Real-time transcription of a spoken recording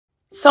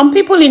Some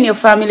people in your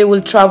family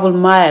will travel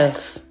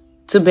miles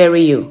to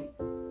bury you,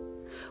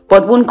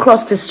 but won't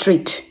cross the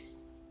street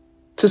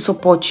to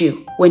support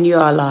you when you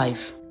are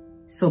alive.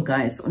 So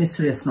guys, on a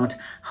serious note,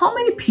 how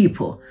many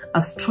people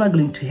are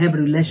struggling to have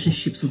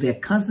relationships with their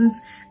cousins,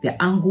 their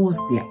uncles,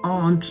 their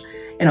aunt?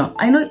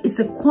 I know it's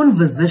a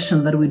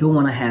conversation that we don't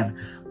want to have,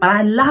 but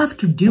I love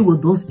to deal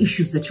with those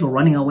issues that you're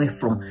running away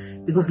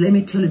from, because let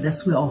me tell you,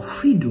 that's where our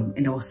freedom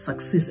and our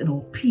success and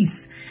our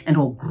peace and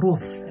our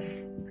growth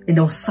and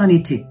our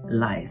sanity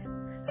lies.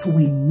 So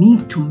we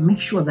need to make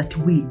sure that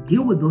we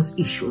deal with those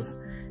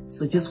issues.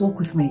 So just walk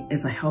with me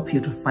as I help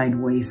you to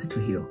find ways to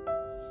heal.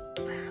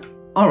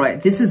 All right,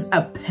 this is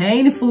a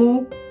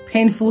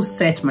painful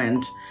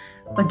statement,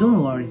 but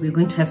don't worry, we're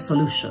going to have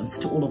solutions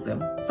to all of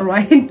them, all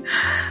right?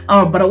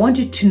 But I want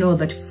you to know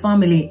that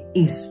family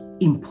is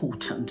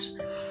important.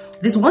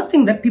 There's one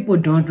thing that people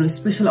don't know,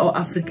 especially our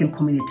African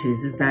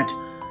communities, is that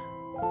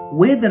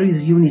where there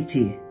is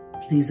unity,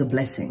 there is a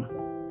blessing.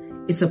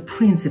 It's a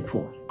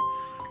principle.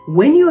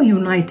 When you're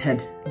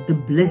united, the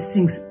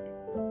blessings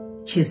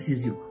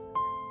chases you.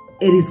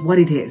 It is what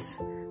it is.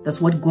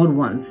 That's what God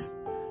wants.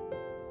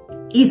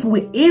 If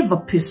we ever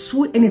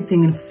pursue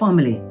anything in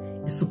family,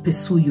 is to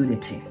pursue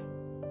unity.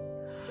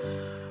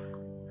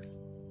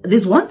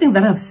 There's one thing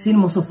that I've seen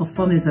most of our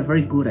families are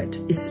very good at,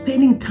 is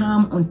spending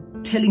time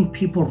on telling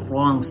people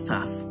wrong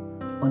stuff,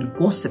 on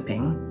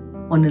gossiping,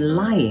 on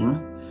lying,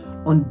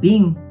 on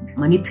being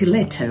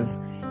manipulative,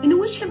 in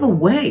whichever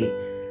way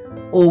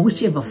or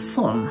whichever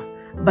form.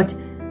 But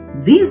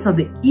these are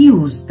the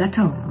ills that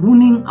are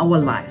ruining our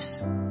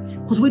lives,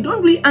 because we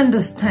don't really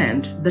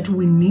understand that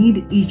we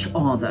need each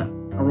other.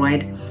 All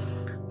right,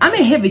 I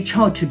may have a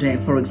child today,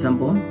 for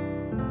example,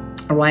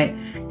 all right,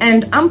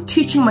 and I'm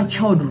teaching my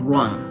child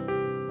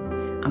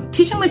wrong. I'm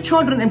teaching my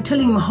children and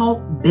telling him how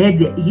bad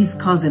his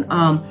cousin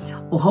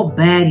or how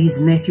bad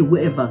his nephew,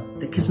 whoever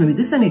the case may be.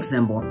 This is an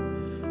example.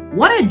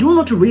 What I do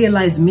not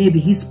realize, maybe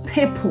his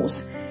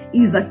purpose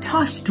is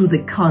attached to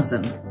the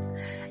cousin,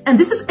 and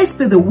this is as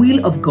per the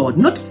will of God,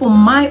 not for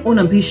my own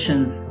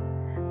ambitions,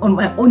 on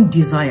my own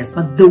desires,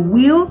 but the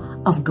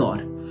will of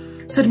God.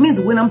 So it means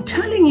when I'm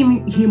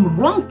telling him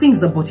wrong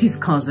things about his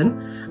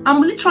cousin,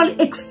 I'm literally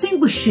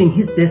extinguishing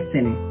his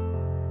destiny.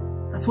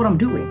 That's what I'm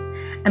doing.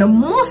 And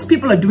most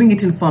people are doing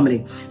it in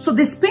family. So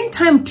they spend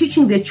time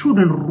teaching their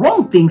children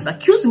wrong things,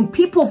 accusing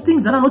people of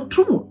things that are not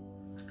true.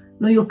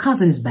 No, your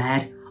cousin is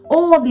bad.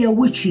 Or they are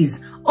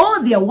witches.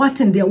 Or they are what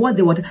and they are what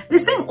they what. They're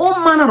saying all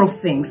manner of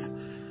things.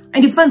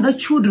 And you find that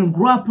children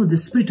grow up with the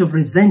spirit of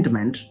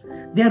resentment.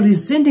 They are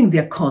resenting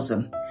their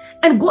cousin.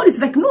 And God is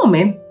like, no,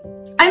 man.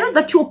 I know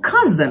that your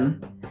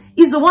cousin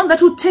is the one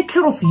that will take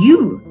care of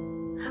you.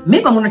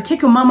 Maybe I'm going to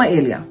take your mama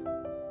earlier.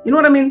 You know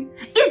what I mean?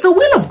 It's the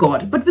will of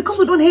God. But because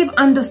we don't have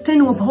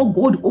understanding of how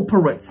God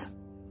operates,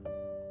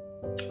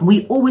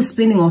 we always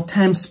spending our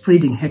time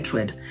spreading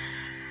hatred.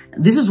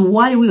 This is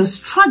why we are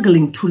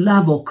struggling to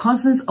love our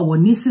cousins, our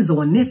nieces,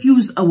 our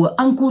nephews, our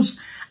uncles,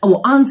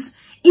 our aunts.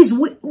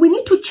 We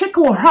need to check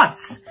our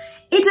hearts.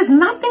 It has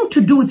nothing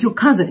to do with your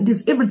cousin. It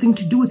has everything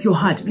to do with your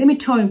heart. Let me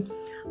tell you,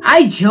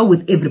 I gel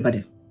with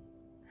everybody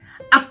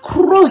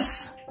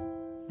across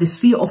the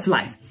sphere of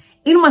life,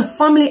 in my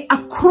family,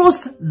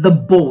 across the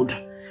board.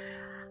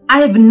 I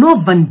have no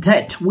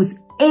vendetta with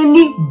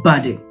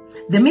anybody.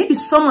 There may be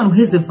someone who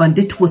has a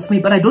vendetta with me,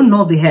 but I don't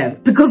know they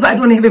have, because I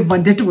don't have a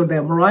vendetta with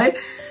them, right?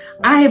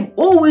 I have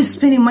always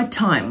spending my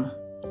time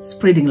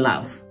spreading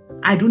love.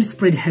 I don't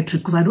spread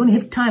hatred because I don't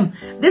have time.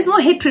 There's no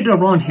hatred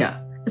around here.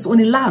 It's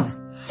only love.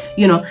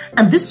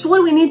 And this is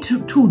what we need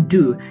to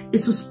do,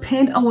 is to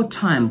spend our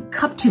time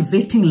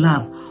captivating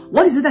love.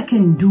 What is it I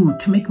can do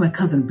to make my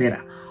cousin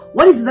better?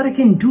 What is it that I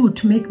can do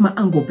to make my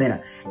uncle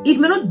better? It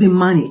may not be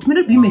money, it may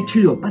not be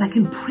material, but I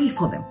can pray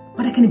for them,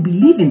 but I can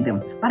believe in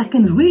them, but I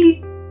can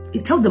really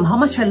tell them how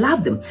much I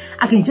love them.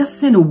 I can just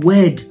send a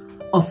word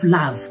of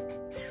love.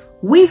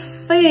 We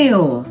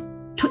fail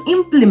to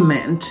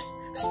implement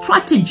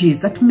strategies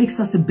that makes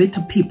us a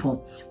better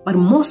people, but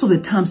most of the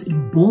times it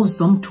boils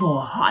down to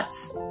our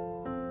hearts.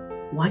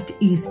 What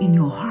is in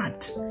your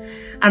heart?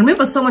 I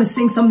remember someone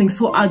saying something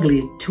so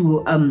ugly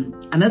to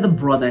another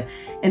brother,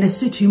 and I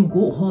said to him,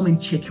 go home and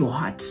check your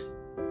heart.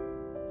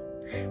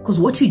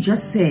 Because what you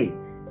just say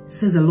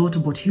says a lot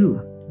about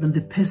you than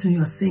the person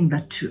you are saying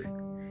that to.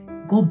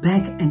 Go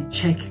back and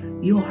check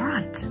your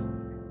heart.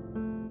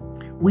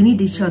 We need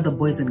each other,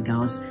 boys and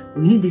girls.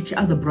 We need each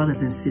other,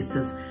 brothers and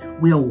sisters.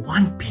 We are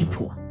one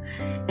people.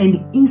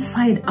 And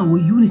inside our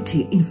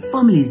unity in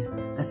families,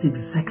 that's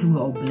exactly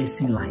where our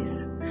blessing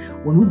lies.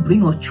 When we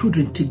bring our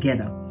children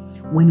together,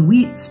 when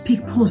we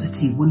speak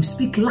positive, when we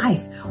speak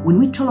life, when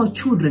we tell our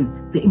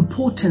children the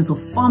importance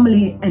of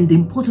family and the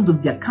importance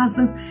of their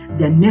cousins,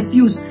 their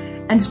nephews,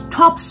 and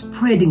stop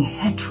spreading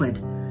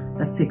hatred,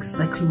 that's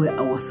exactly where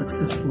our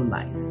successful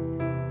lies.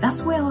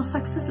 That's where our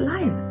success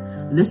lies.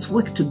 Let's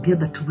work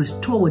together to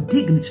restore our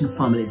dignity in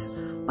families.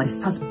 But it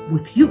starts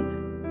with you,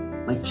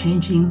 by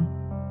changing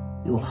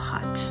your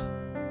heart.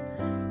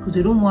 Because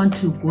you don't want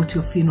to go to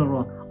a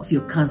funeral of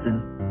your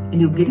cousin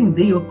and you're getting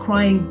there, you're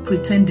crying,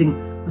 pretending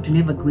but you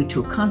never greet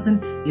your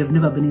cousin, you have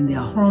never been in their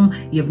home,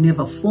 you have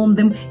never phoned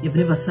them, you have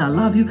never said I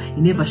love you,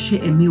 you never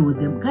share a meal with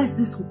them. Guys,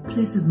 this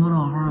place is not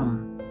our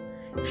home.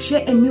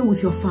 Share a meal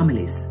with your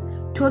families.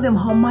 Tell them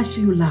how much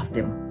you love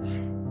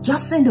them.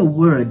 Just send a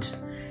word.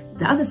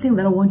 The other thing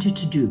that I want you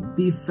to do,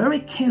 be very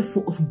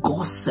careful of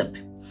gossip,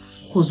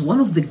 because one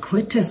of the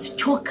greatest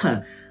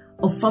choker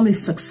of family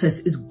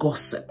success is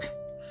gossip.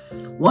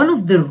 One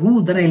of the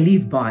rules that I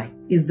live by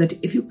is that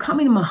if you come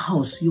in my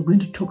house, you're going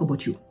to talk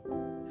about you.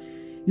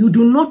 You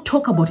do not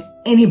talk about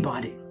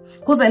anybody,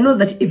 because I know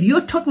that if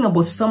you're talking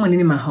about someone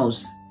in my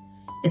house,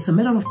 it's a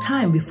matter of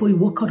time before you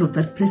walk out of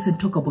that place and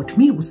talk about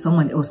me with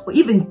someone else, or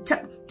even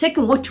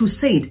taking what you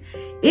said,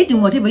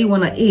 adding whatever you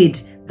want to add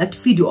that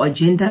feed your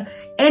agenda,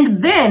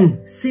 and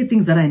then say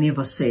things that I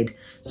never said.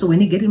 So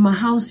when you get in my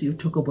house, you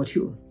talk about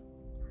you.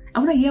 I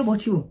want to hear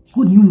about you.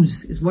 Good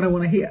news is what I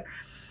want to hear.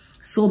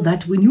 So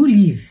that when you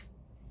leave,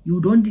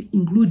 you don't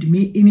include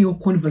me in your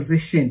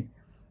conversation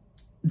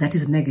that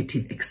is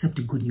negative,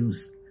 except good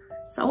news.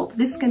 So I hope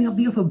this can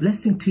be of a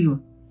blessing to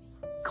you.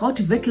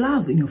 Cultivate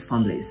love in your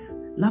families.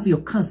 Love your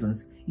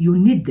cousins. You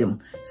need them.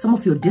 Some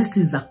of your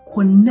destinies are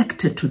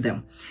connected to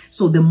them.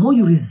 So the more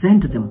you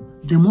resent them,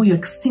 the more you're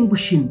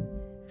extinguishing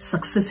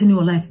success in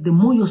your life, the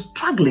more you're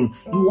struggling.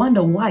 You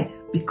wonder why?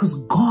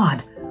 Because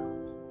God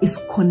is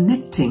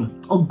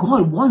connecting, or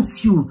God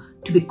wants you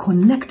to be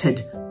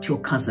connected to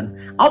your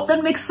cousin. I hope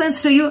that makes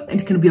sense to you and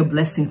it can be a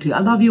blessing to you. I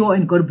love you all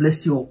and God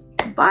bless you all.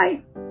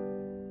 Bye.